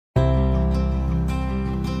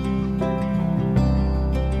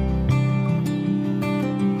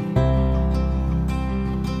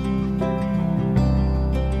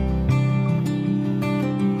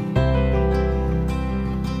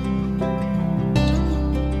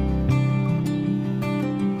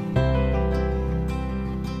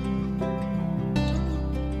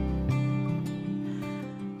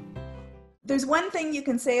there's one thing you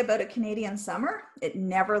can say about a Canadian summer: it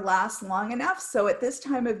never lasts long enough. So at this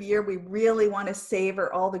time of year, we really want to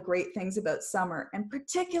savor all the great things about summer, and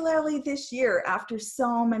particularly this year, after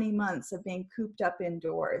so many months of being cooped up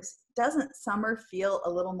indoors. Doesn't summer feel a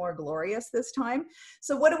little more glorious this time?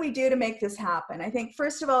 So what do we do to make this happen? I think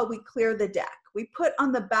first of all, we clear the deck. We put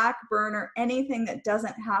on the back burner anything that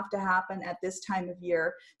doesn't have to happen at this time of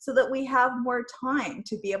year, so that we have more time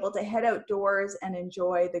to be able to head outdoors and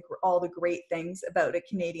enjoy all the great things about a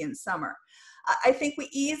Canadian summer. I think we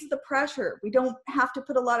ease the pressure. We don't have to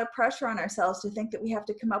put a lot of pressure on ourselves to think that we have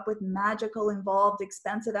to come up with magical, involved,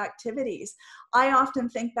 expensive activities. I often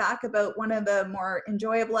think back about one of the more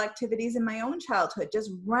enjoyable activities in my own childhood,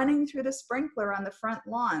 just running through the sprinkler on the front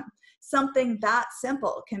lawn. Something that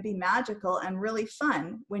simple can be magical and really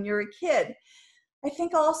fun when you're a kid. I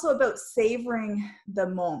think also about savoring the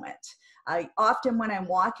moment. I often, when I'm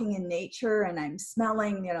walking in nature and I'm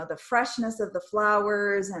smelling, the freshness of the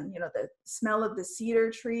flowers and, the smell of the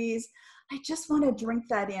cedar trees, I just want to drink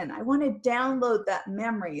that in. I want to download that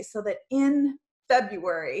memory so that in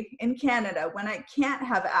February in Canada, when I can't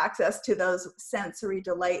have access to those sensory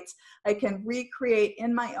delights, I can recreate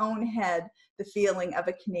in my own head the feeling of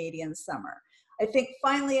a Canadian summer. I think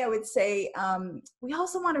finally, I would say we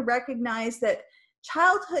also want to recognize that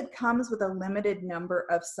childhood comes with a limited number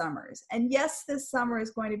of summers. And yes, this summer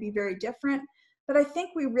is going to be very different, but I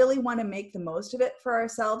think we really want to make the most of it for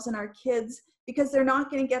ourselves and our kids, because they're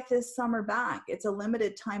not going to get this summer back. It's a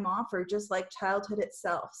limited time offer, just like childhood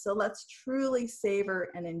itself. So let's truly savor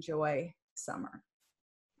and enjoy summer.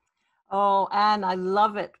 Oh, Anne, I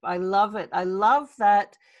love it. I love it. I love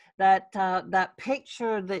that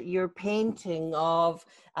picture that you're painting of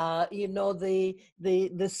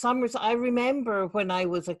the summers. I remember when I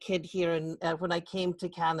was a kid here and when I came to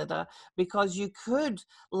Canada, because you could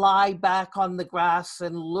lie back on the grass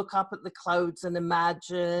and look up at the clouds and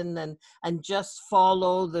imagine and just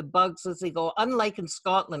follow the bugs as they go, unlike in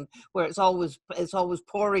Scotland where it's always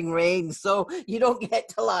pouring rain, so you don't get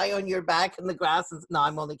to lie on your back in the grass. No,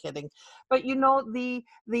 I'm only kidding. But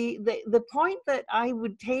the point that I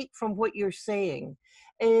would take from what you're saying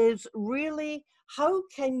is really, how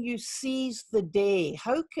can you seize the day?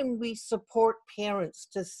 How can we support parents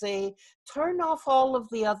to say, turn off all of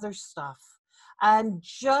the other stuff and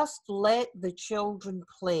just let the children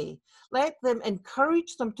play? Let them,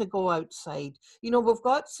 encourage them to go outside. We've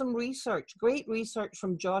got some research, great research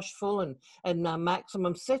from Josh Fullen in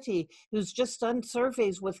Maximum City, who's just done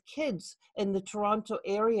surveys with kids in the Toronto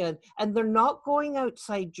area, and they're not going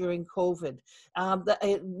outside during COVID.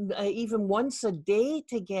 Even once a day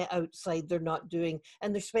to get outside, they're not doing,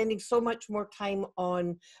 and they're spending so much more time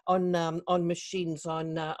on machines,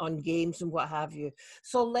 on games and what have you.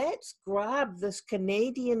 So let's grab this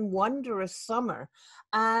Canadian wondrous summer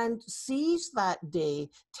and seize that day.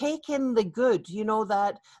 Take in the good.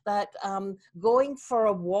 Going for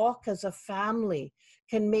a walk as a family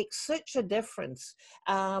can make such a difference,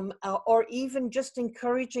 or even just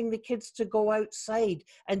encouraging the kids to go outside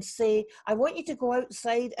and say, I want you to go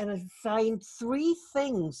outside and find 3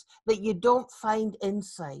 things that you don't find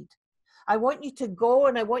inside. I want you to go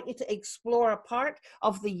and I want you to explore a part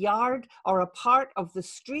of the yard or a part of the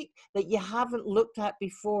street that you haven't looked at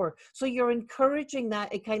before. So you're encouraging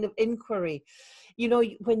that a kind of inquiry.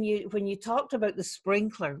 When you talked about the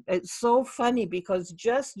sprinkler, it's so funny because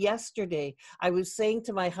just yesterday I was saying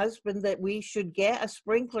to my husband that we should get a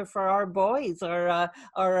sprinkler for our boys,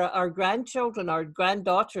 our grandchildren. Our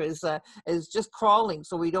granddaughter is just crawling,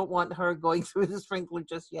 so we don't want her going through the sprinkler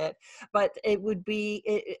just yet. But it would be,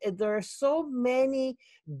 there are so many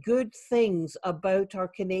good things about our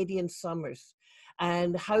Canadian summers,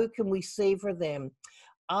 and how can we savor them?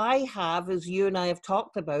 I have, as you and I have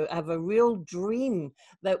talked about, I have a real dream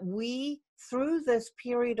that we, through this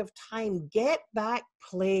period of time, get back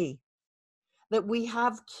play. That we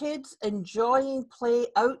have kids enjoying play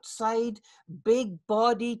outside, big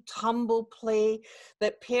body tumble play,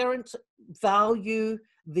 that parents value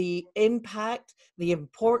the impact, the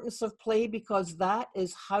importance of play, because that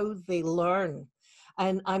is how they learn.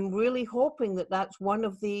 And I'm really hoping that that's one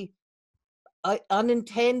of the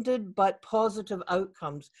unintended but positive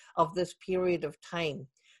outcomes of this period of time.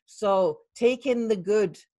 So take in the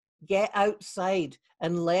good, get outside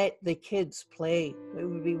and let the kids play. It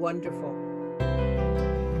would be wonderful.